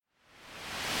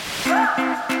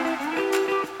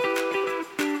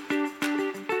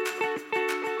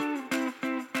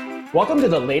Welcome to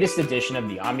the latest edition of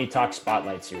the OmniTalk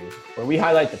Spotlight Series, where we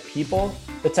highlight the people,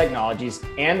 the technologies,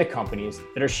 and the companies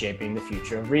that are shaping the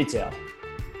future of retail.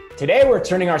 Today, we're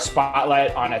turning our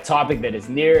spotlight on a topic that is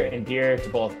near and dear to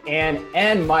both Anne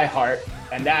and my heart,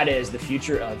 and that is the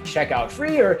future of checkout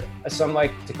free, or as some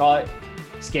like to call it,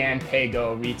 scan, pay,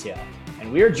 go retail.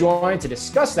 And we are joined to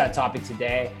discuss that topic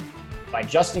today by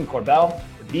Justin Corbell,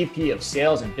 the VP of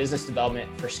Sales and Business Development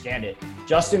for Scandit.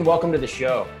 Justin, welcome to the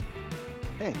show.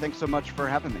 Hey, thanks so much for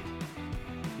having me.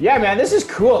 Yeah, man, this is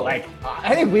cool. I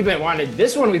think we've been wanting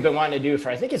to do for,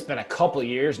 I think it's been a couple of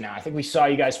years now. I think we saw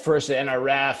you guys first at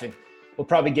NRF, and we'll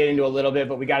probably get into a little bit,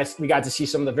 but we got to see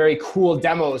some of the very cool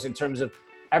demos in terms of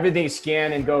everything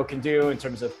Scan and Go can do in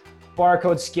terms of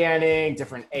barcode scanning,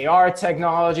 different AR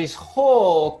technologies,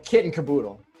 whole kit and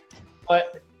caboodle.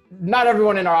 But not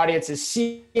everyone in our audience has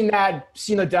seen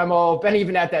the demo, been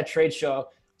even at that trade show.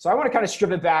 So I want to kind of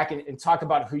strip it back and talk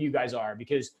about who you guys are,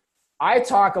 because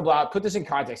put this in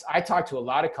context, I talk to a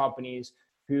lot of companies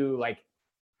who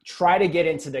try to get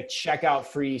into the checkout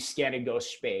free scan and go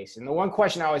space. And the one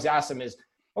question I always ask them is,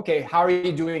 okay, how are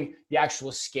you doing the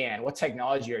actual scan? What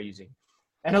technology are you using?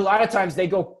 And a lot of times they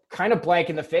go kind of blank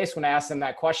in the face when I ask them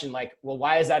that question, well,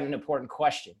 why is that an important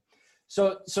question?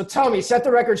 So tell me, set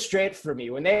the record straight for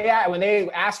me. When they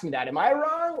ask me that, am I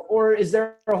wrong, or is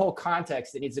there a whole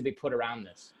context that needs to be put around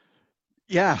this?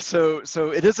 Yeah, so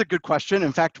it is a good question.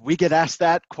 In fact, we get asked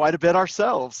that quite a bit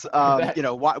ourselves.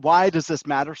 Why does this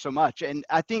matter so much? And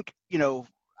I think,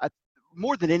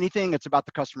 more than anything, it's about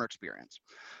the customer experience.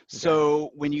 Okay. So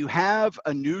when you have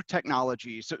a new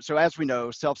technology, so as we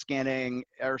know, self-scanning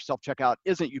or self-checkout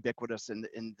isn't ubiquitous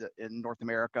in North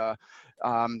America.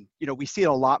 We see it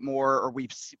a lot more, or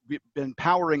we've been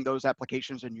powering those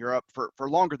applications in Europe for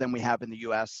longer than we have in the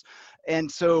US. And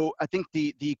so I think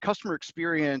the customer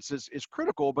experience is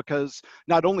critical, because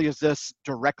not only is this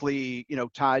directly,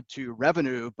 tied to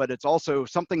revenue, but it's also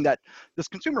something that this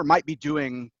consumer might be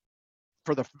doing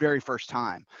for the very first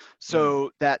time. So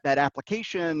that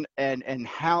application and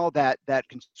how that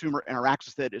consumer interacts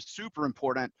with it is super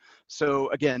important. So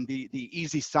again, the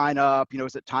easy sign up,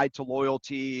 is it tied to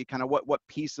loyalty? Kind of what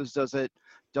pieces does it,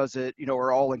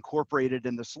 are all incorporated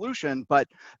in the solution? But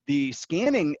the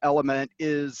scanning element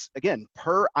is, again,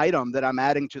 per item that I'm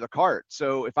adding to the cart.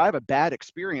 So if I have a bad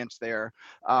experience there,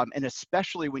 and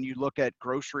especially when you look at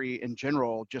grocery in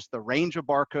general, just the range of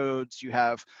barcodes, you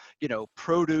have,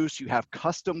 produce, you have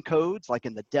custom codes like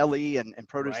in the deli and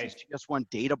produce, right. Is GS1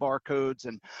 data barcodes,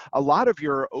 and a lot of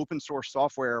your open source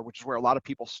software, which is where a lot of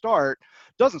people start,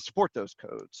 doesn't support those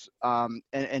codes.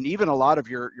 And even a lot of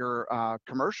your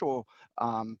commercial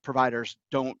providers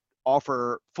don't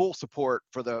offer full support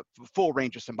for the full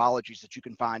range of symbologies that you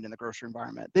can find in the grocery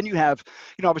environment. Then you have,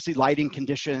 obviously lighting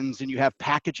conditions, and you have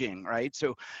packaging, right?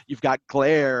 So you've got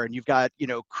glare, and you've got,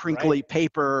 crinkly right.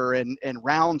 paper and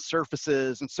round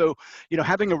surfaces. And so,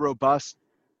 having a robust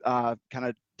kind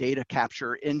of data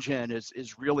capture engine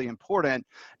is really important.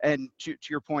 And to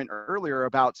your point earlier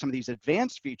about some of these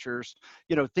advanced features,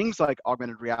 things like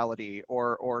augmented reality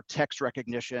or text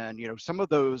recognition, some of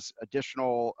those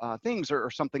additional things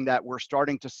are something that we're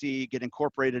starting to see get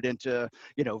incorporated into,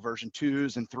 version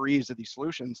 2s and 3s of these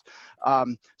solutions.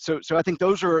 So I think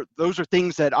those are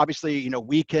things that obviously,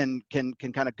 we can kind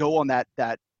of go on that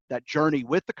journey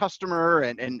with the customer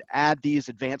and add these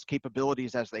advanced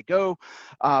capabilities as they go.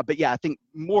 But yeah, I think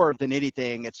more than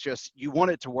anything, it's just, you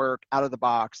want it to work out of the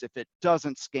box. If it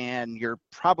doesn't scan, you're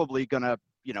probably gonna,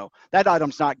 that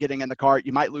item's not getting in the cart.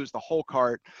 You might lose the whole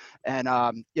cart. And,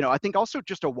 I think also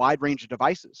just a wide range of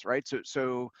devices, right?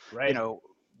 So right.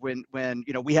 When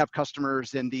we have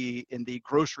customers in the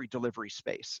grocery delivery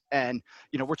space, and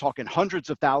we're talking hundreds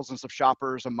of thousands of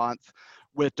shoppers a month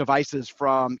with devices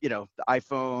from the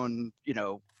iPhone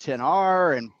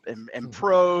 10R and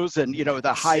Pros, and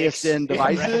the highest end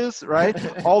devices,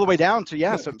 right? All the way down to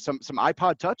some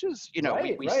iPod touches,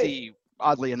 right, we right. see,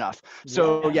 oddly enough.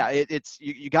 So it's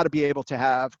you got to be able to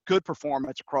have good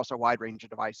performance across a wide range of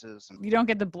devices. You don't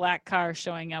get the black car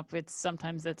showing up.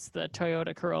 Sometimes it's the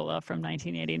Toyota Corolla from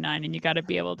 1989, and you got to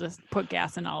be able to put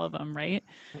gas in all of them, right?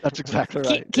 That's exactly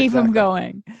right. Keep them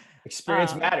going.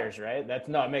 Experience matters, right?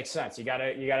 It makes sense. You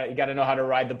gotta know how to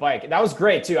ride the bike. That was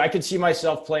great too. I could see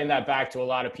myself playing that back to a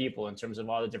lot of people in terms of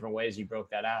all the different ways you broke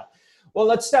that out. Well,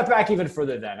 let's step back even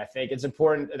further then. I think it's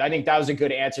important. I think that was a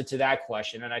good answer to that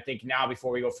question. And I think now,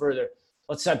 before we go further,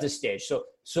 let's set the stage.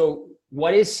 So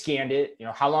what is Scandit?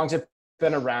 How long has it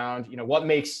been around? What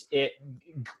makes it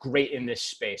great in this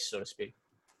space, so to speak?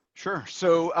 Sure.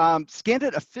 So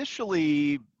Scandit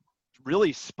officially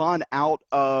really spun out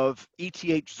of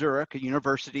ETH Zurich, a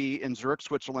university in Zurich,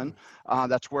 Switzerland.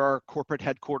 That's where our corporate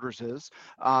headquarters is.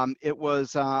 It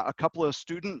was a couple of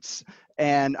students,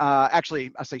 and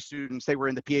actually, I say students, they were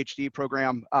in the PhD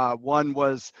program. One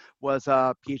was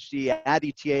a PhD at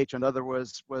ETH, another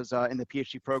was in the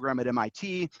PhD program at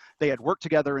MIT. They had worked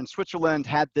together in Switzerland,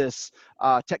 had this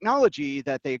technology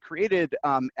that they created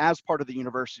as part of the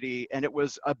university, and it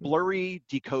was a blurry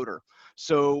decoder.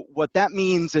 So what that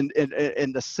means in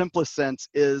the simplest sense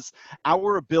is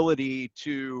our ability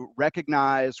to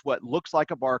recognize what looks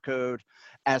like a barcode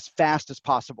as fast as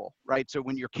possible, right? So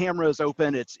when your camera is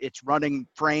open, it's running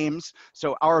frames.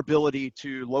 So our ability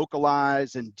to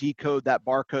localize and decode that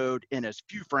barcode in as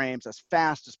few frames as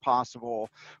fast as possible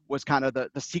was kind of the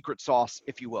secret sauce,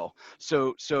 if you will.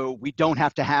 So we don't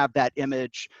have to have that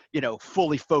image,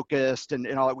 fully focused and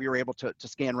all that. We were able to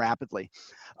scan rapidly.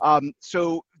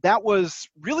 So that was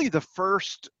really the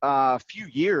first few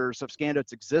years of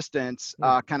Scandit's existence,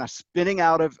 kind of spinning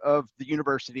out of the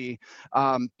university,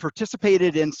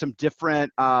 participated in some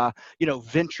different,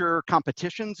 venture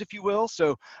competitions, if you will.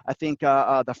 So I think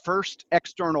the first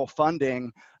external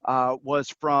funding was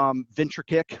from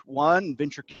VentureKick 1,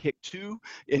 VentureKick 2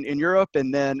 in Europe.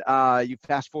 And then you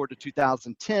fast forward to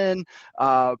 2010,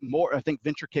 I think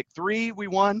VentureKick 3 we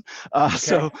won.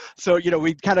 Okay. So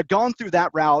we'd kind of gone through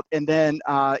that route. And then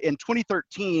in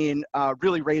 2013,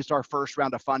 really raised our first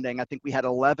round of funding. I think we had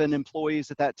 11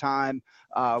 employees at that time.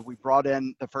 We brought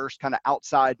in the first kind of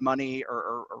outside money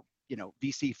or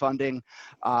VC funding.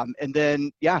 And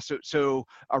then, so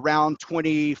around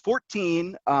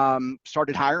 2014,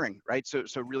 started hiring, right?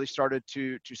 So really started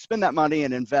to spend that money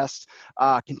and invest,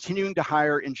 continuing to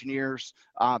hire engineers.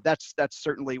 That's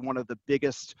certainly one of the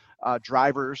biggest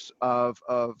drivers of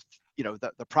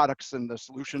the products and the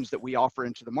solutions that we offer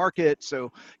into the market.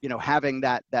 So, having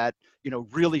that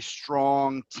really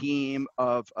strong team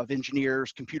of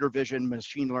engineers, computer vision,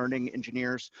 machine learning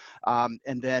engineers.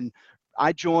 And then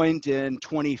I joined in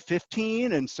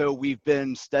 2015, and so we've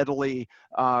been steadily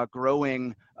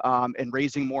growing and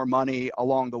raising more money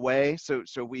along the way. So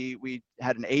we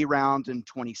had an A round in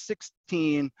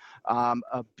 2016,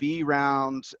 a B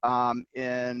round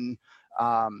in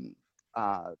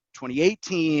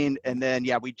 2018, and then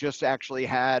we just actually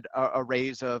had a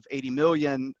raise of 80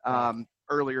 million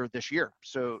earlier this year.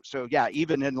 So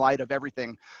even in light of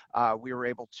everything, we were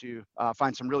able to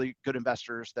find some really good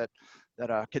investors that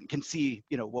can see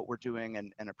what we're doing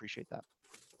and appreciate that.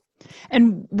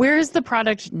 And where is the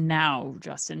product now,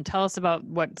 Justin? Tell us about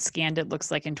what Scandit looks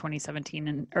like in 2017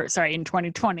 in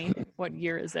 2020. What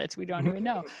year is it? We don't even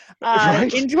know.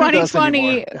 Right? In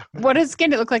 2020, what does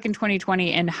Scandit look like in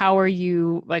 2020, and how are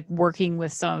you working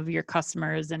with some of your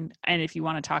customers? And if you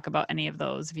want to talk about any of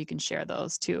those, if you can share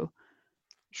those too.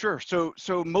 Sure. So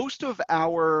most of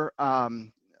our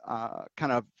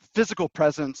kind of physical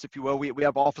presence, if you will, we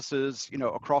have offices,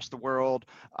 across the world.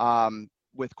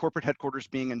 With corporate headquarters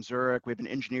being in Zurich, we have an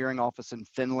engineering office in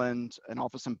Finland, an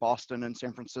office in Boston and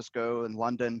San Francisco and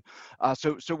London.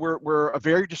 So we're a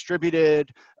very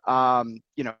distributed, kind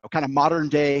of modern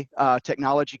day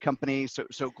technology company.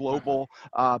 So global,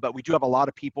 but we do have a lot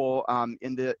of people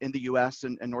in the U.S.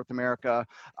 and North America.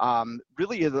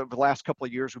 Really, the last couple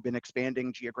of years, we've been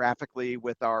expanding geographically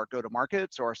with our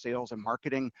go-to-market, so our sales and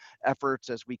marketing efforts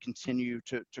as we continue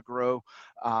to grow.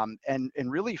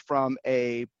 And really, from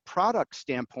a product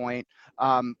standpoint,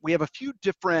 we have a few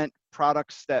different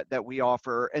products that we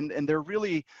offer, and they're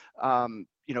really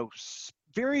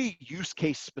very use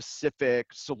case specific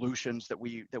solutions that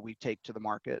we take to the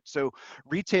market. So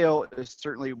retail is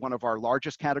certainly one of our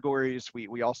largest categories.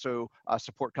 We also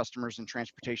support customers in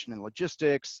transportation and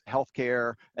logistics,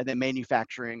 healthcare, and then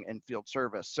manufacturing and field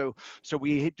service. So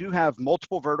we do have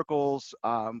multiple verticals.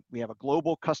 We have a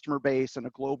global customer base and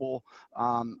a global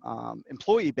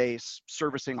employee base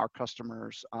servicing our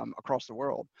customers across the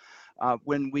world.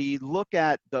 When we look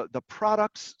at the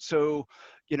products, so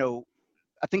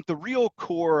I think the real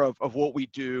core of what we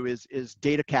do is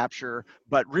data capture,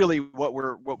 but really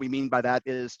what we mean by that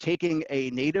is taking a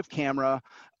native camera,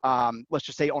 let's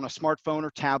just say on a smartphone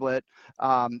or tablet,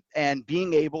 and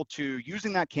being able to,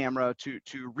 using that camera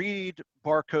to read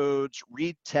barcodes,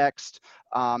 read text,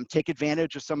 take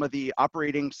advantage of some of the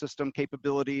operating system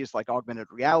capabilities like augmented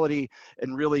reality,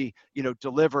 and really,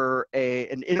 deliver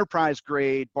an enterprise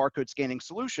grade barcode scanning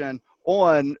solution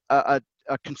on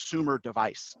a consumer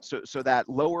device. So that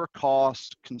lower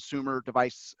cost consumer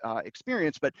device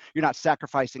experience, but you're not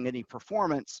sacrificing any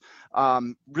performance,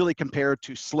 really compared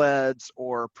to sleds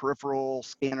or peripheral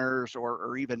scanners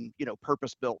or even,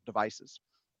 purpose-built devices.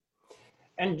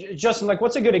 Justin, like,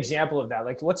 what's a good example of that?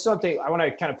 Like, what's something I want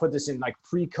to kind of put this in like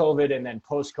pre-COVID and then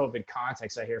post-COVID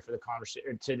context I hear for the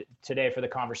conversation today for the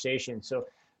conversation. So,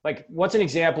 like, what's an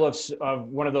example of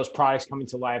one of those products coming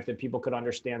to life that people could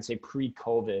understand, say,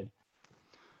 pre-COVID?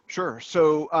 Sure.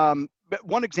 So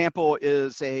one example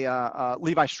is a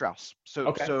Levi Strauss. So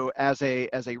Okay. so as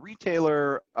a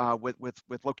retailer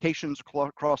with locations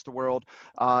across the world,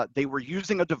 they were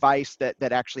using a device that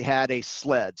actually had a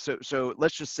sled. So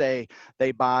let's just say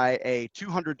they buy a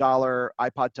 $200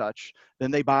 iPod Touch,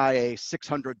 then they buy a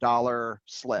 $600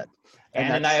 sled,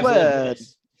 and that I have sled.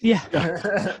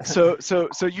 Yeah.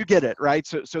 So you get it, right?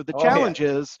 So the Oh, challenge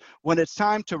yeah. is when it's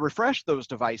time to refresh those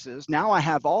devices, now I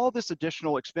have all this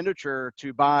additional expenditure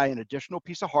to buy an additional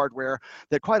piece of hardware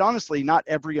that quite honestly, not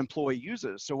every employee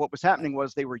uses. So what was happening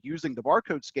was they were using the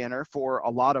barcode scanner for a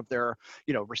lot of their,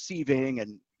 receiving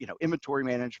and, inventory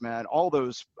management, all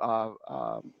those,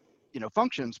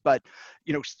 functions, but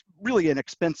really an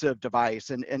expensive device,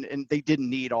 and they didn't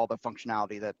need all the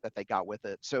functionality that they got with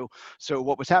it. So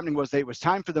what was happening was it was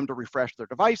time for them to refresh their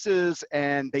devices,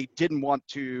 and they didn't want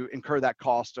to incur that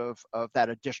cost of that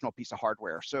additional piece of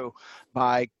hardware. So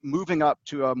by moving up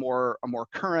to a more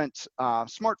current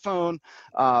smartphone,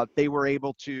 they were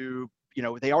able to,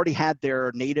 they already had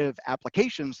their native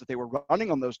applications that they were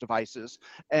running on those devices.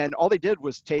 And all they did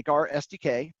was take our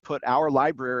SDK, put our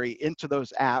library into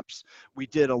those apps. We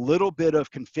did a little bit of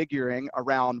configuring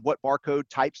around what barcode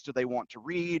types do they want to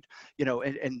read,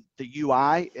 and the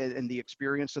UI and the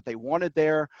experience that they wanted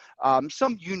there.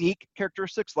 Some unique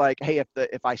characteristics like, hey,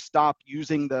 if I stop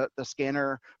using the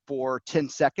scanner for 10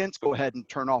 seconds, go ahead and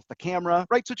turn off the camera,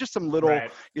 right? So just some little, Right.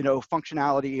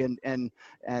 Functionality and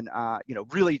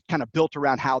really kind of built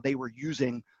around how they were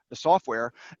using the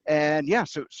software. And yeah,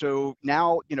 so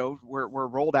now, we're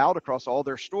rolled out across all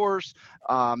their stores.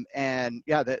 And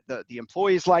yeah, the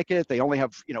employees like it. They only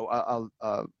have,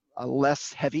 a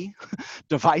less heavy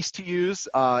device to use.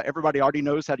 Everybody already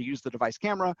knows how to use the device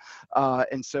camera.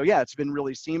 And so, yeah, it's been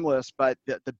really seamless, but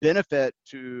the benefit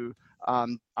to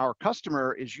our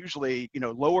customer is usually,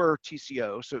 lower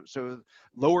TCO, so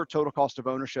lower total cost of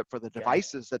ownership for the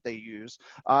devices that they use.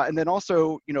 And then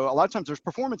also, a lot of times there's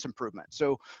performance improvement.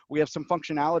 So we have some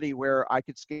functionality where I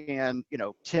could scan,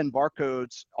 10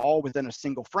 barcodes all within a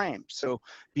single frame. So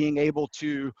being able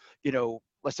to,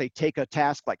 let's say, take a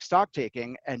task like stock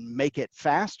taking and make it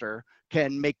faster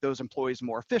can make those employees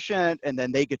more efficient, and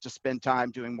then they get to spend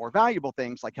time doing more valuable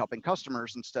things like helping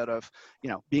customers instead of,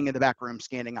 being in the back room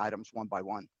scanning items one by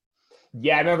one.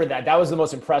 Yeah, I remember that. That was the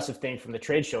most impressive thing from the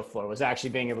trade show floor, was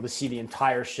actually being able to see the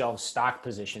entire shelf stock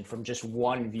position from just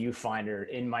one viewfinder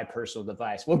in my personal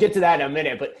device. We'll get to that in a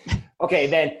minute, but okay,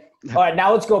 then, all right,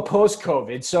 now let's go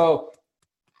post-COVID. So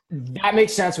that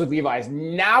makes sense with Levi's.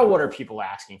 Now, what are people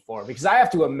asking for? Because I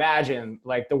have to imagine,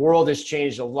 like, the world has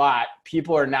changed a lot.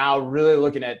 People are now really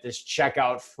looking at this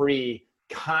checkout free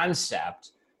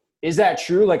concept. Is that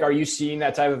true? Like, are you seeing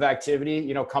that type of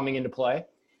activity, coming into play?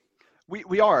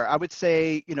 We are. I would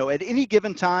say, at any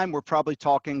given time, we're probably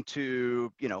talking to,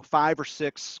 5 or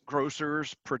 6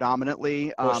 grocers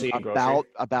predominantly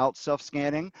about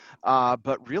self-scanning.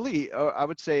 But really, I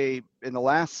would say in the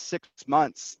last 6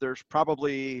 months, there's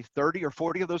probably 30 or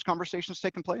 40 of those conversations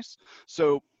taking place.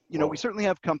 So, we certainly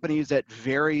have companies at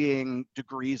varying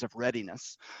degrees of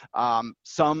readiness.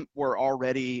 Some were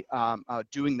already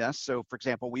doing this. So, for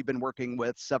example, we've been working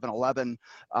with 7-Eleven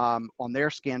on their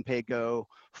Scan Pay Go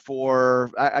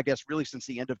for, I guess, really since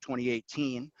the end of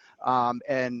 2018.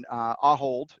 And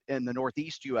Ahold in the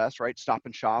Northeast US, right, Stop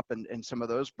and Shop and some of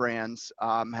those brands,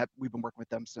 we've been working with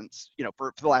them since,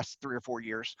 for the last 3 or 4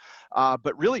 years.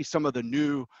 But really some of the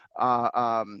new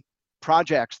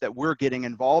projects that we're getting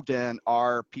involved in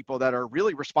are people that are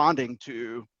really responding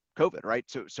to COVID, right?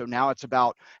 So now it's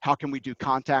about how can we do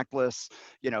contactless,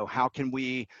 how can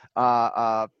we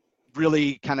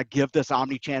really kind of give this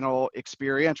omni-channel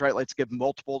experience, right? Let's give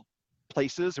multiple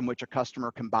places in which a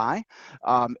customer can buy.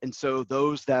 And so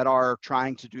those that are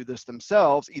trying to do this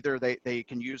themselves, either they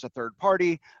can use a third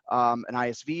party, an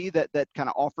ISV that kind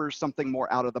of offers something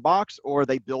more out of the box, or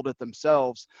they build it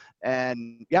themselves.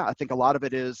 And yeah, I think a lot of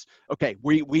it is, okay,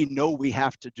 we know we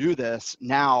have to do this.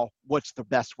 Now, what's the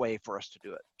best way for us to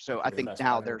do it? So I think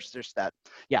now there's just that,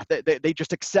 yeah, they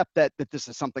just accept that this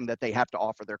is something that they have to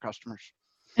offer their customers.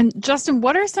 And Justin,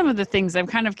 what are some of the things, I'm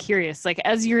kind of curious, like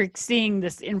as you're seeing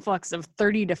this influx of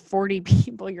 30 to 40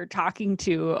 people you're talking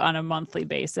to on a monthly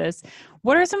basis,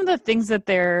 what are some of the things that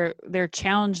they're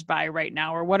challenged by right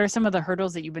now? Or what are some of the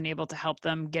hurdles that you've been able to help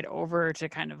them get over to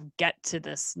kind of get to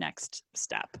this next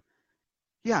step?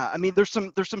 Yeah, I mean, there's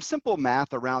some simple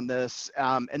math around this,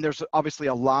 and there's obviously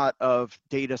a lot of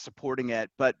data supporting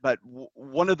it. But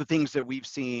one of the things that we've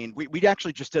seen, we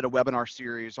actually just did a webinar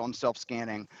series on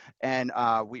self-scanning, and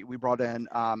we brought in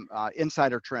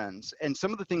Insider Trends, and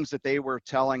some of the things that they were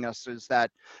telling us is that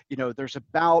there's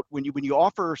about when you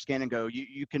offer Scan and Go,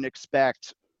 you can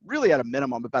expect really at a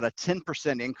minimum about a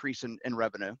 10% increase in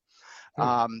revenue.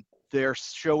 Um, they're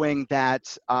showing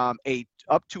that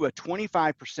up to a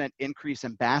 25% increase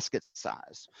in basket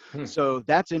size. So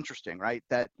that's interesting, right?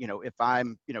 That, if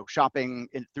I'm, shopping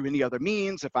through any other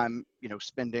means, if I'm,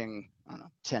 spending, I don't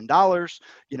know,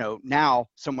 $10, now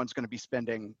someone's going to be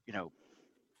spending,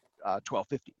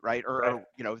 $12.50, right? Or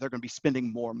they're going to be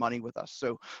spending more money with us.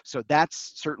 So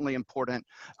that's certainly important.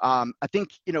 I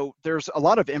think there's a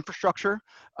lot of infrastructure.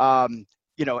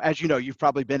 As you've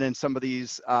probably been in some of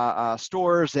these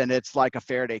stores, and it's like a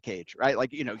Faraday cage, right?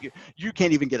 Like you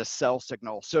can't even get a cell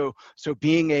signal. So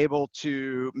being able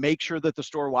to make sure that the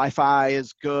store Wi-Fi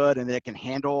is good and that it can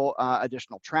handle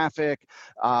additional traffic,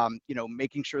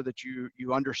 making sure that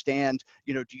you understand,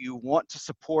 do you want to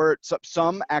support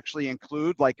some actually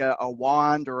include like a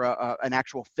wand or an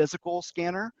actual physical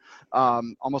scanner,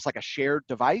 almost like a shared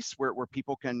device where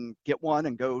people can get one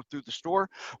and go through the store.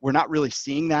 We're not really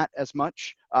seeing that as much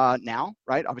now,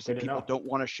 right? Obviously, people don't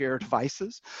want to share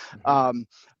devices.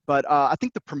 But I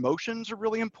think the promotions are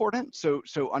really important. So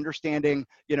understanding,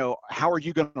 how are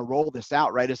you going to roll this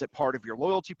out, right? Is it part of your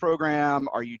loyalty program?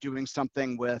 Are you doing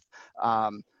something with,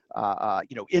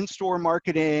 in-store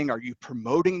marketing? Are you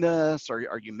promoting this?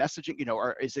 Are you messaging,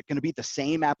 or is it going to be the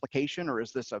same application, or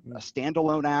is this a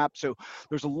standalone app? So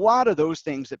there's a lot of those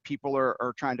things that people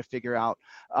are trying to figure out.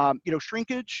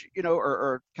 Shrinkage,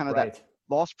 or kind of that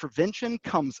loss prevention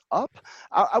comes up.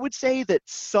 I would say that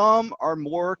some are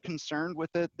more concerned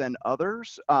with it than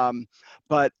others.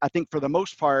 But I think for the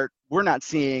most part, we're not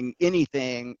seeing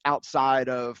anything outside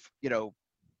of,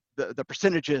 the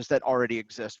percentages that already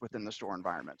exist within the store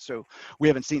environment. So we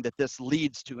haven't seen that this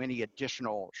leads to any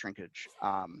additional shrinkage.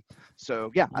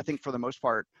 So yeah, I think for the most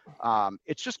part,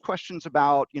 it's just questions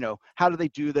about, how do they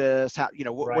do this? How,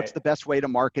 what's the best way to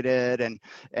market it? And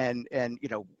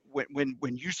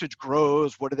when usage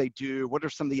grows, what do they do? What are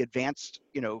some of the advanced,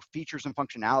 features and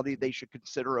functionality they should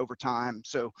consider over time?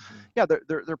 So yeah,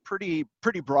 they're pretty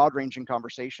broad ranging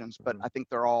conversations, but I think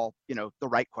they're all, the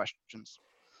right questions.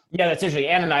 Yeah, that's interesting.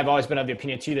 Ann and I have always been of the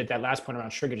opinion too that last point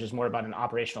around shrinkage is more about an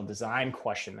operational design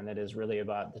question than it is really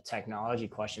about the technology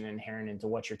question inherent into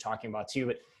what you're talking about too.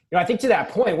 But I think to that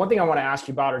point, one thing I want to ask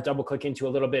you about or double click into a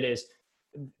little bit is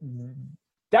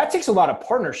that takes a lot of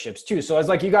partnerships too. So as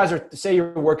like you guys are, say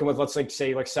you're working with, let's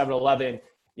say like 7-Eleven,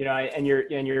 and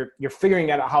you're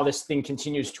figuring out how this thing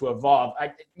continues to evolve.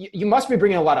 You must be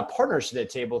bringing a lot of partners to the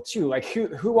table too. Like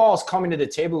who all is coming to the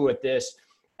table with this?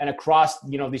 And across,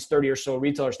 these 30 or so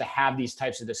retailers to have these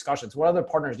types of discussions? What other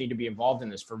partners need to be involved in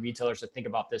this for retailers to think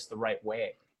about this the right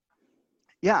way?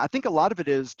 Yeah, I think a lot of it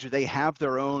is, do they have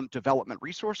their own development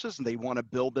resources and they want to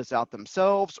build this out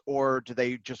themselves, or do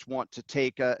they just want to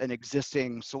take an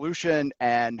existing solution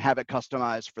and have it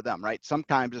customized for them, right?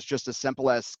 Sometimes it's just as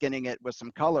simple as skinning it with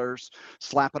some colors,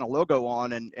 slapping a logo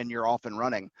on, and you're off and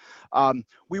running.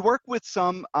 We work with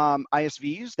some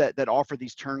ISVs that offer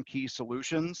these turnkey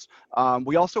solutions.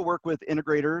 We also work with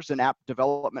integrators and app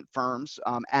development firms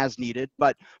as needed,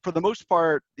 but for the most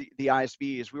part, the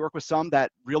ISVs, we work with some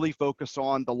that really focus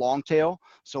on the long tail,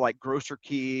 so like Grocer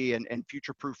Key and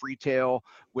Future Proof Retail,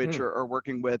 which are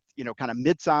working with kind of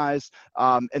mid-size,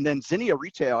 and then Zinnia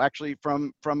Retail, actually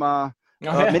from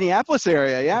Minneapolis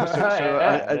area,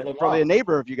 probably a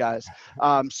neighbor of you guys.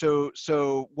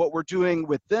 So what we're doing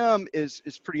with them is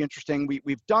pretty interesting. We've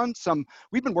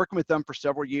been working with them for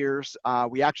several years.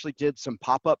 We actually did some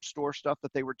pop-up store stuff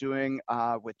that they were doing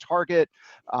with Target,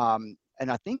 and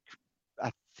I think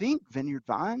Vineyard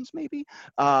Vines maybe.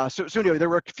 So anyway, there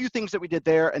were a few things that we did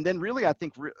there, and then really I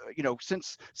think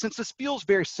since this feels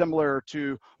very similar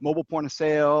to mobile point of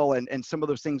sale and some of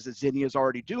those things that Zinnia is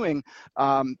already doing,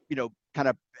 kind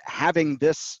of having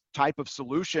this type of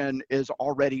solution is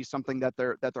already something that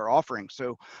they're offering.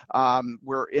 So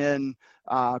we're in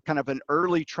kind of an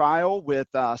early trial with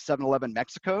 7-Eleven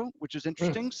Mexico, which is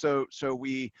interesting. So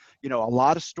we, a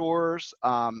lot of stores,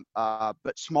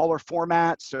 but smaller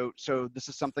formats. So this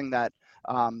is something that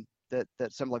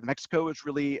 7-Eleven Mexico is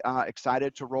really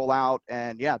excited to roll out.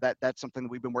 And yeah, that's something that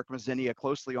we've been working with Zinnia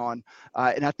closely on.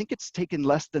 And I think it's taken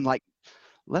less than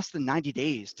 90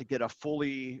 days to get a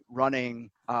fully running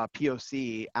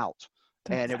POC out.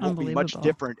 And it won't be much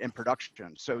different in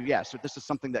production. So yeah, so this is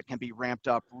something that can be ramped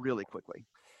up really quickly.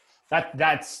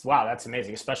 That's wow, that's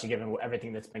amazing, especially given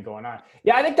everything that's been going on.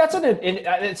 Yeah, I think that's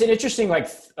it's an interesting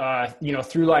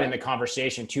through line in the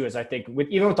conversation too. Is I think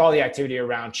even with all the activity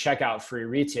around checkout free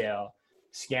retail,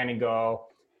 scan and go,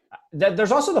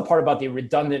 there's also the part about the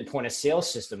redundant point of sale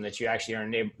system that you're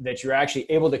actually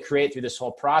able to create through this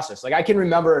whole process. Like I can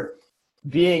remember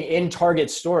being in Target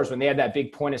stores when they had that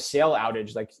big point of sale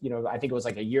outage, I think it was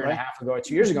like a year and a half ago or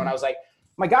 2 years ago, and I was like,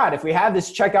 my God, if we had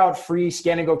this checkout free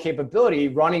scan and go capability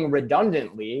running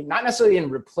redundantly, not necessarily in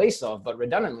replace of, but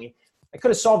redundantly, I could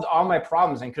have solved all my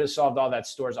problems and could have solved all that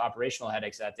store's operational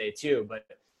headaches that day too. But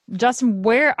Justin,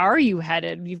 where are you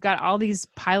headed? You've got all these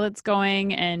pilots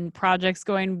going and projects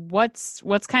going. What's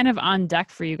kind of on deck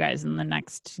for you guys in the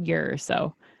next year or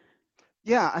so?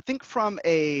 Yeah, I think from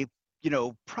a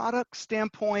product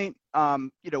standpoint,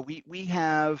 we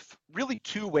have really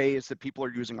two ways that people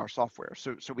are using our software.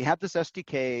 So we have this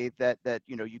SDK that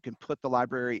you can put the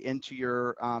library into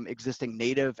your existing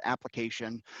native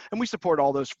application, and we support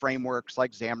all those frameworks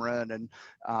like Xamarin and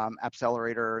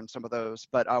Appcelerator and some of those.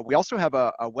 But we also have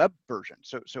a web version,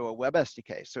 so a web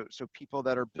SDK. So people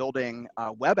that are building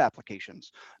web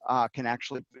applications can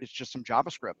actually, it's just some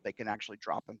JavaScript. They can actually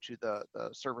drop into the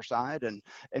server side and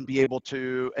be able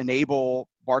to enable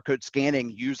barcode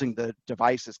scanning using the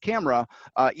device's camera,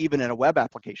 even in a web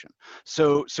application.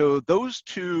 So those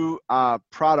two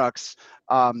products,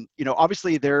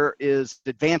 obviously there is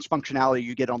advanced functionality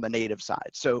you get on the native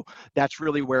side. So that's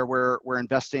really where we're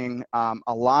investing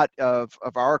a lot of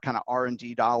our kind of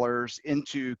R&D dollars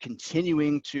into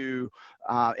continuing to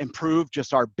improve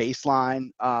just our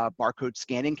baseline barcode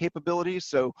scanning capabilities.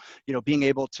 So, being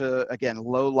able to, again,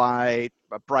 low light,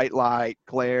 bright light,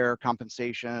 glare,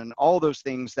 compensation, all those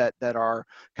things that are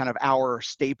kind of our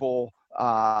staple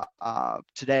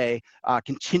today,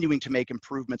 continuing to make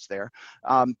improvements there.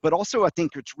 But also I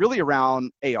think it's really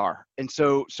around AR. And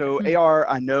so AR,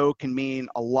 I know, can mean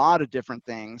a lot of different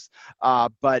things.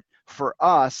 But for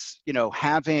us,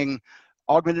 having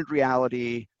augmented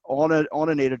reality on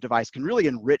a native device can really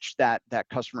enrich that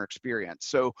customer experience.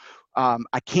 So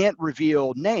I can't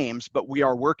reveal names, but we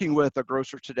are working with a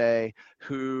grocer today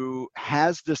who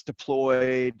has this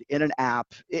deployed in an app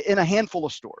in a handful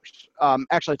of stores.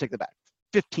 Actually, I take that back.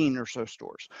 15 or so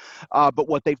stores. But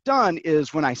what they've done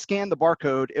is when I scan the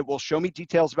barcode, it will show me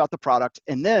details about the product.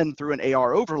 And then through an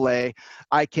AR overlay,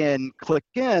 I can click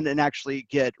in and actually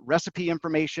get recipe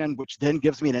information, which then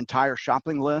gives me an entire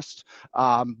shopping list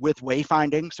with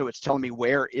wayfinding. So it's telling me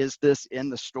where is this in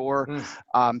the store.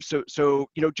 So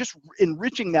just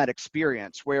enriching that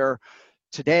experience where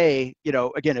today,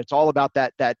 again, it's all about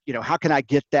that, how can I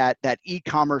get that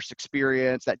e-commerce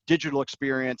experience, that digital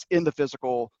experience in the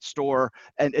physical store?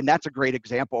 And that's a great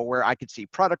example where I could see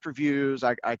product reviews.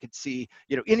 I could see,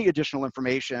 any additional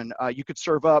information. You could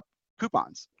serve up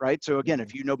coupons, right? So again,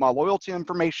 if you know my loyalty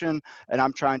information and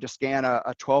I'm trying to scan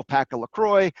a 12-pack of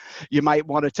LaCroix, you might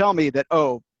want to tell me that,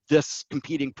 this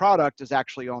competing product is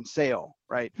actually on sale,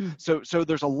 right? So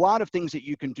there's a lot of things that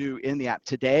you can do in the app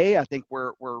today. I think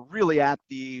we're really at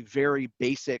the very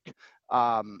basic,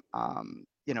 kind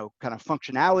of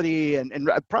functionality and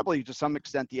probably to some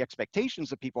extent the expectations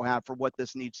that people have for what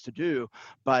this needs to do.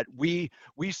 But we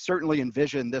certainly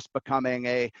envision this becoming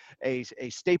a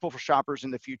staple for shoppers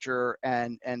in the future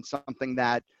and something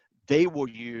that they will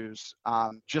use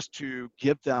just to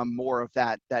give them more of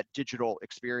that digital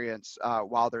experience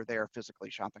while they're there physically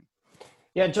shopping.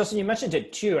 Yeah, Justin, you mentioned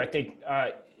it too. I think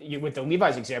with the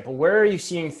Levi's example, where are you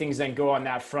seeing things then go on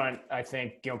that front? I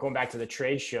think going back to the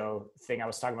trade show thing I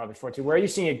was talking about before too. Where are you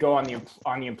seeing it go on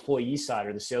the employee side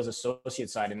or the sales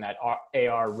associate side in that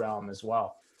AR realm as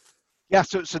well? Yeah,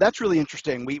 so that's really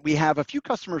interesting. We have a few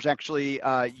customers actually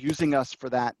using us for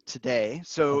that today.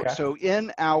 So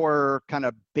in our kind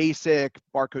of basic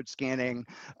barcode scanning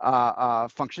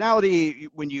functionality,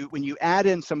 when you add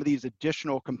in some of these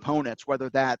additional components, whether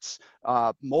that's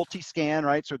multi-scan,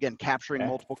 right? So again, capturing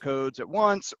multiple codes at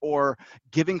once, or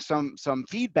giving some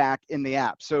feedback in the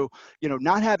app. So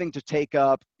not having to take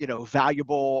up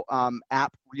valuable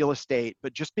app real estate,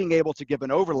 but just being able to give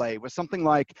an overlay with something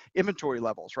like inventory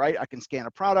levels, right? I can scan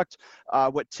a product.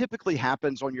 What typically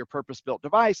happens on your purpose-built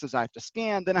device is I have to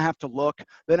scan, then I have to look,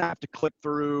 then I have to click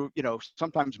through,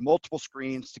 sometimes multiple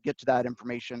screens to get to that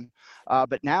information.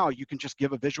 But now you can just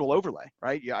give a visual overlay,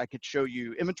 right? I could show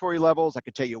you inventory levels. I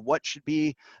could tell you what should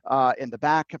be in the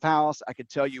back of house. I could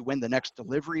tell you when the next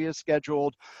delivery is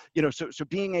scheduled. So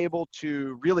being able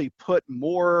to really put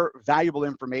more valuable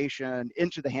information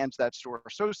into the hands of that store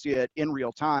associate in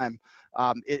real time,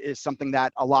 it is something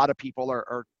that a lot of people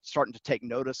are starting to take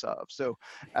notice of. So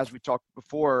as we talked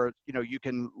before, you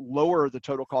can lower the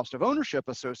total cost of ownership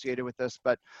associated with this,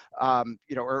 but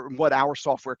or what our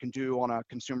software can do on a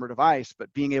consumer device,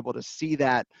 but being able to see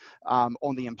that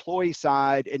on the employee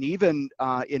side, and even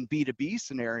in B2B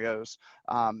scenarios,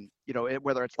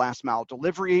 whether it's last mile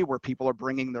delivery where people are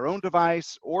bringing their own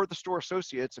device, or the store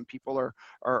associates and people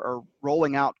are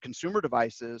rolling out consumer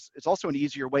devices, it's also an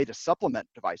easier way to supplement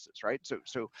devices, right?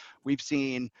 So we've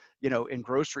seen, in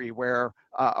grocery where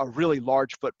a really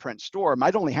large footprint store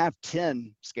might only have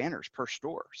 10 scanners per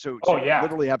store. So you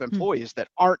literally have employees that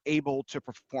aren't able to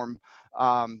perform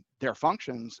their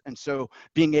functions. And so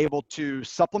being able to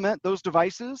supplement those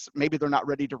devices, maybe they're not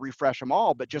ready to refresh them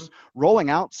all, but just rolling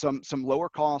out some lower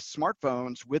cost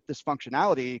smartphones with this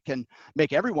functionality can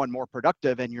make everyone more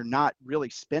productive, and you're not really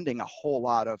spending a whole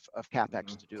lot of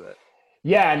CapEx to do it.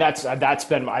 Yeah, and that's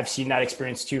been, I've seen that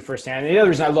experience too firsthand. And the other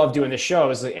reason I love doing this show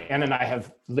is that Ann and I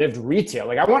have lived retail.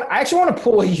 Like I actually want to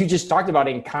pull what you just talked about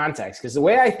in context, because the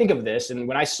way I think of this, and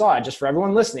when I saw it, just for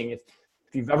everyone listening, if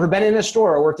you've ever been in a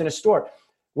store or worked in a store,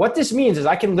 what this means is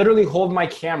I can literally hold my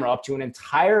camera up to an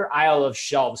entire aisle of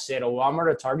shelves, say at a Walmart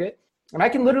or Target, and I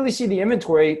can literally see the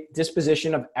inventory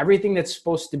disposition of everything that's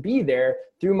supposed to be there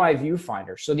through my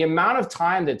viewfinder. So the amount of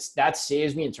time that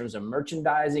saves me in terms of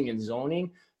merchandising and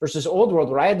zoning versus old world,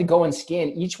 where I had to go and scan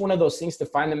each one of those things to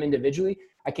find them individually,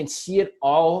 I can see it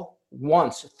all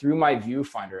once through my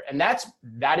viewfinder. And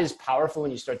that is powerful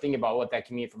when you start thinking about what that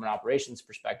can mean from an operations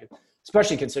perspective,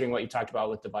 especially considering what you talked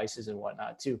about with devices and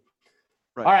whatnot too.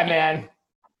 Right. All right, man.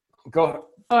 Go.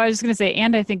 Oh, I was just going to say,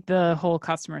 and I think the whole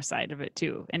customer side of it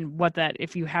too, and what that,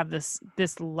 if you have this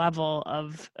level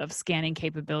of scanning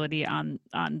capability in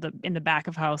the back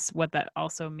of house, what that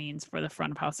also means for the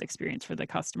front of house experience for the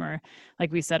customer.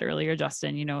 Like we said earlier,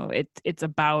 Justin, it's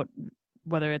about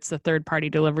whether it's the third party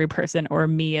delivery person or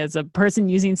me as a person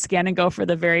using Scan and Go for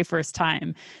the very first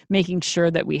time, making sure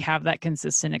that we have that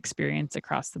consistent experience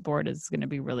across the board is going to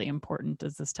be really important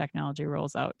as this technology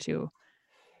rolls out too.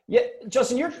 Yeah,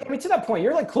 Justin, to that point,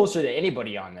 you're like closer to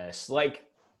anybody on this. Like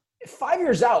 5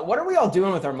 years out, what are we all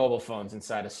doing with our mobile phones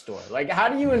inside a store? Like, how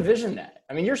do you envision that?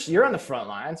 I mean, you're on the front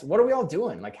lines. What are we all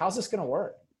doing? Like, how's this going to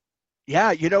work?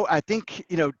 Yeah, I think,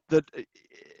 in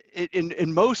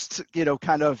most,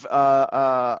 kind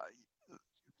of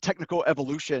technical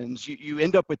evolutions, you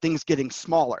end up with things getting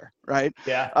smaller, right?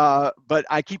 Yeah. But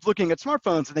I keep looking at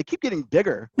smartphones and they keep getting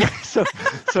bigger. so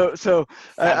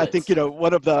I think,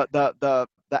 one of the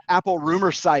Apple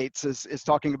rumor sites is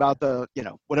talking about the,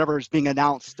 whatever is being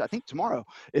announced, I think tomorrow,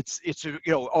 it's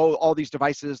all these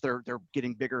devices, they're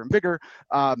getting bigger and bigger.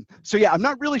 So yeah, I'm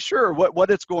not really sure what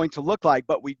it's going to look like,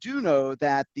 but we do know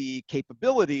that the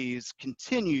capabilities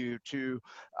continue to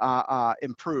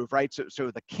improve, right? So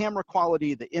the camera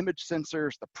quality, the image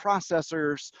sensors, the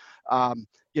processors,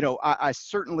 I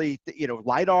certainly,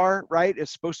 LiDAR, right, is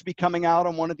supposed to be coming out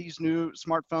on one of these new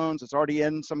smartphones. It's already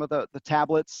in some of the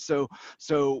tablets. So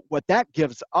what that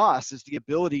gives us is the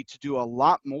ability to do a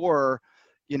lot more,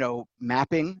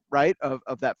 mapping, right,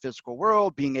 of that physical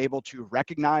world, being able to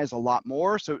recognize a lot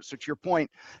more. So to your point,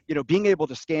 being able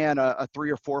to scan a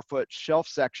 3 or 4 foot shelf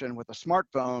section with a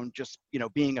smartphone, just,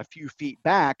 being a few feet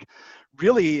back,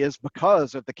 really is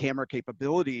because of the camera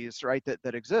capabilities, right,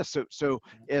 that exist. So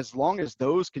as long as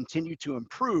those continue to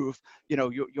improve,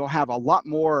 you'll have a lot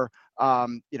more,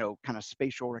 kind of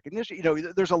spatial recognition.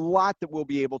 There's a lot that we'll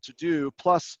be able to do.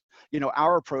 Plus,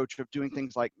 our approach of doing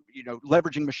things like,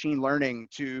 leveraging machine learning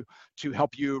to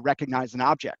help you recognize an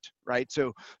object, right?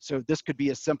 So this could be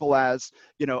as simple as,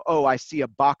 oh, I see a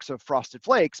box of Frosted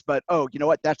Flakes, but oh, you know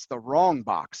what? That's the wrong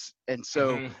box. And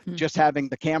so just having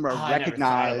the camera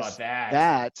recognize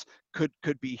that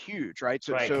could be huge, right?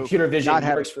 So computer vision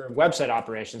works for website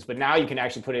operations, but now you can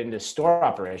actually put it into store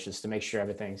operations to make sure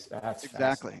everything's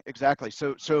exactly.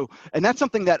 So and that's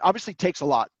something that obviously takes a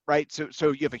lot, right?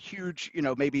 So you have a huge,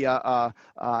 maybe a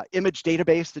image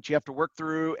database that you have to work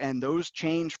through, and those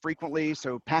change frequently.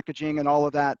 So packaging and all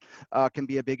of that can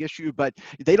be a big issue, but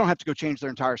they don't have to go change their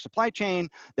entire supply chain.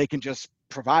 They can just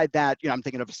provide that. I'm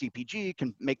thinking of a CPG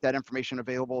can make that information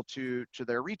available to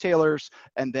their retailers,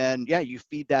 and then you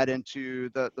feed that into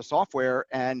the software,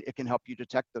 and it can help you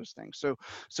detect those things.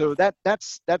 So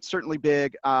that's certainly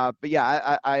big. But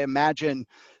yeah, I imagine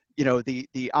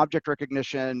the object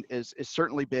recognition is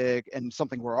certainly big and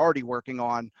something we're already working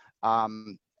on.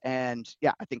 And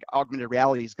yeah, I think augmented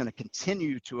reality is going to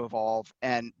continue to evolve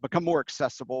and become more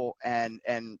accessible, and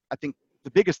I think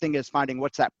the biggest thing is finding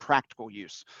what's that practical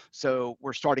use. So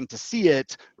we're starting to see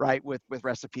it, right, with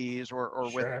recipes or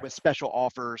with special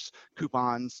offers,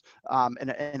 coupons,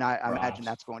 and I imagine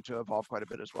that's going to evolve quite a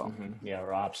bit as well. Mm-hmm. Yeah,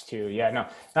 ROPS too. Yeah, no,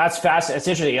 that's fascinating. It's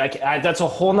interesting. Like that's a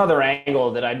whole nother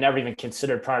angle that I'd never even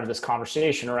considered part of this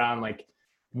conversation around like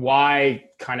why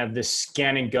kind of this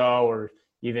scan and go, or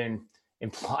even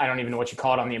I don't even know what you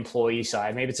call it on the employee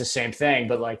side. Maybe it's the same thing,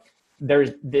 but like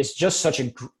there's just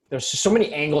there's so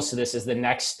many angles to this as the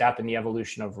next step in the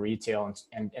evolution of retail,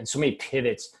 and so many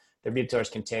pivots that retailers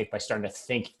can take by starting to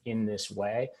think in this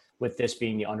way, with this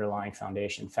being the underlying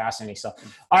foundation. Fascinating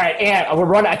stuff. All right, Ann,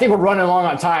 I think we're running along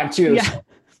on time too. Yeah. So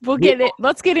we'll get it.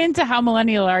 Let's get into how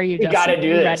millennial are you, Justin? You got to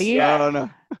do this. Ready? Yeah. I don't know.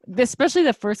 Especially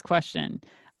the first question.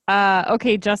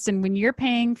 Okay, Justin, when you're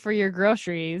paying for your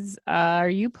groceries, are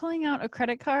you pulling out a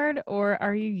credit card or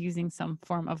are you using some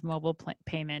form of mobile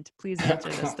payment? Please answer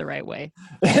this the right way.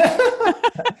 Yeah,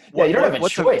 you don't have a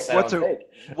choice.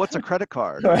 What's a credit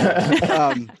card?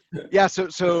 Yeah,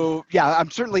 so yeah, I'm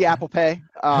certainly Apple Pay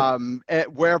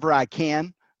wherever I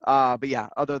can. But yeah,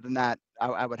 other than that,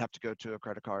 I would have to go to a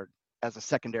credit card as a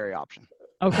secondary option.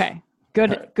 Okay,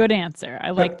 good answer.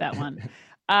 I like that one.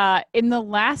 In the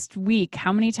last week,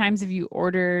 how many times have you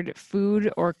ordered food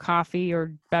or coffee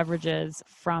or beverages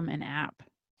from an app?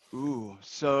 Ooh,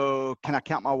 so can I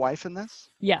count my wife in this?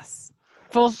 Yes.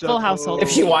 Full household. If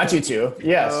she wants you to,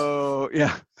 yes. Oh,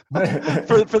 yeah.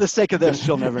 for the sake of this,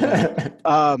 she'll never know.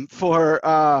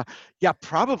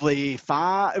 Probably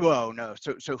 5. Well, no.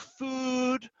 So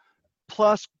food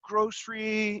plus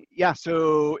grocery. Yeah.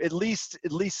 So at least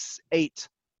 8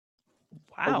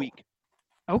 a week.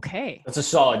 Okay. That's a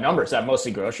solid number. Is that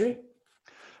mostly grocery?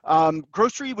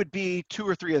 Grocery would be 2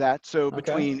 or 3 of that. So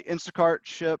between Instacart,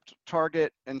 Shipt,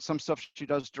 Target, and some stuff she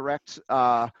does direct.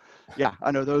 Yeah,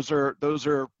 I know those are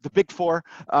the big 4.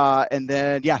 And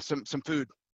then some food,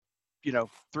 3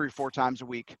 or 4 times a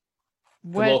week.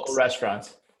 The local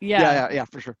restaurants. Yeah,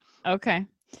 for sure. Okay.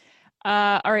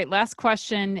 All right. Last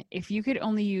question. If you could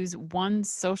only use one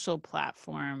social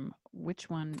platform, which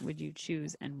one would you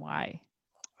choose and why?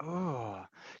 Oh,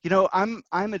 I'm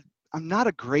not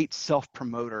a great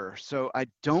self-promoter, so I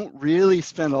don't really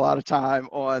spend a lot of time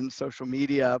on social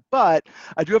media, but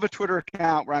I do have a Twitter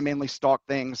account where I mainly stalk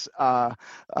things. But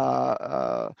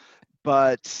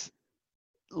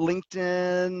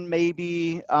LinkedIn,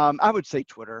 maybe. I would say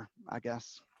Twitter, I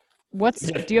guess.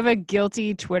 Do you have a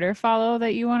guilty Twitter follow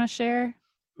that you want to share?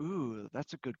 Ooh,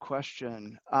 that's a good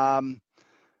question.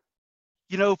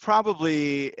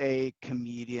 Probably a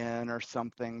comedian or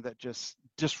something that just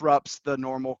disrupts the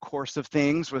normal course of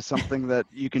things with something that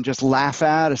you can just laugh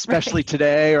at, especially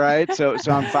today, right? So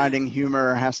I'm finding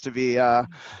humor has to be, a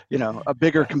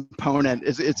bigger component.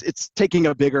 It's taking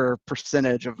a bigger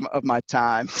percentage of my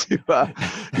time to,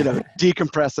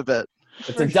 decompress a bit.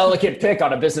 It's a delicate pick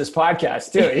on a business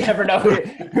podcast too. You never know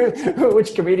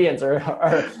which comedians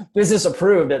are business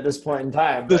approved at this point in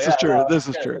time. This is true. This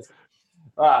is true.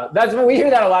 We hear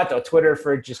that a lot though. Twitter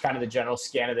for just kind of the general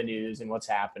scan of the news and what's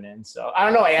happening. So I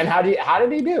don't know, Ann. How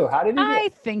did he do? I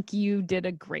think you did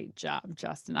a great job,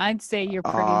 Justin. I'd say you're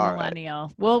pretty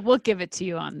millennial. Right. We'll give it to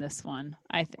you on this one.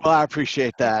 I think. Well, I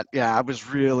appreciate that. Yeah, I was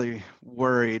really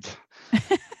worried.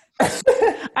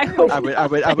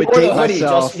 I would date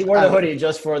myself. He wore the hoodie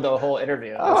just for the whole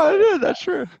interview. I did. That's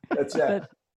true. That's it.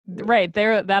 Right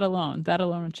there, that alone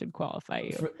should qualify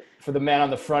you for the man on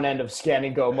the front end of Scan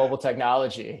and Go mobile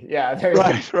technology. Yeah,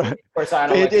 right. Of course,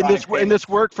 in this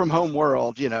work from home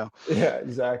world, Yeah,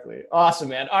 exactly. Awesome,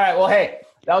 man. All right, well, hey,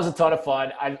 that was a ton of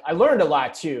fun. I learned a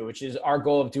lot too, which is our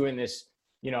goal of doing this.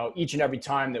 Each and every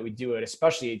time that we do it,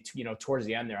 especially towards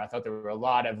the end there, I thought there were a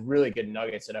lot of really good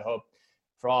nuggets that I hope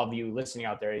for all of you listening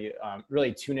out there, you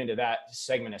really tune into that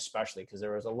segment, especially because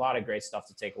there was a lot of great stuff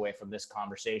to take away from this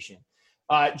conversation.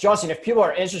 Justin, if people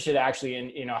are interested actually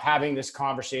in, having this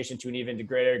conversation to an even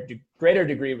greater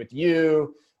degree with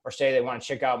you, or say they want to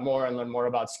check out more and learn more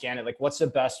about ScanIt, like what's the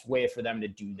best way for them to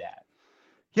do that?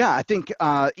 Yeah, I think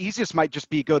easiest might just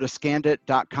be go to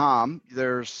scandit.com.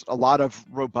 There's a lot of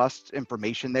robust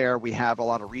information there. We have a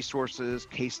lot of resources,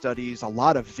 case studies, a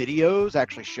lot of videos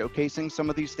actually showcasing some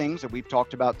of these things that we've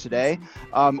talked about today.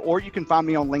 Or you can find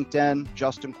me on LinkedIn,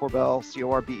 Justin Corbell,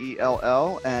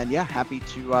 Corbell. And yeah, happy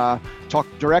to talk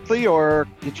directly or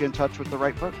get you in touch with the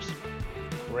right folks.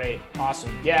 Great.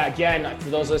 Awesome. Yeah, again, for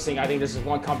those listening, I think this is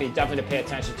one company definitely to pay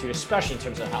attention to, especially in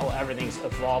terms of how everything's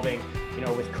evolving,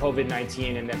 with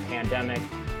COVID-19 and the pandemic.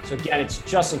 So again, it's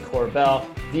Justin Corbell,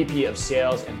 VP of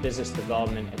Sales and Business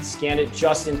Development at ScanIt.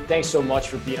 Justin, thanks so much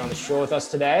for being on the show with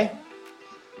us today.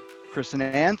 Chris and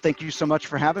Ann, thank you so much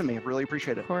for having me. I really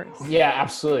appreciate it. Of course. Yeah,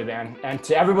 absolutely, man. And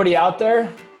to everybody out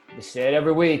there, we say it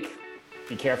every week,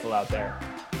 be careful out there.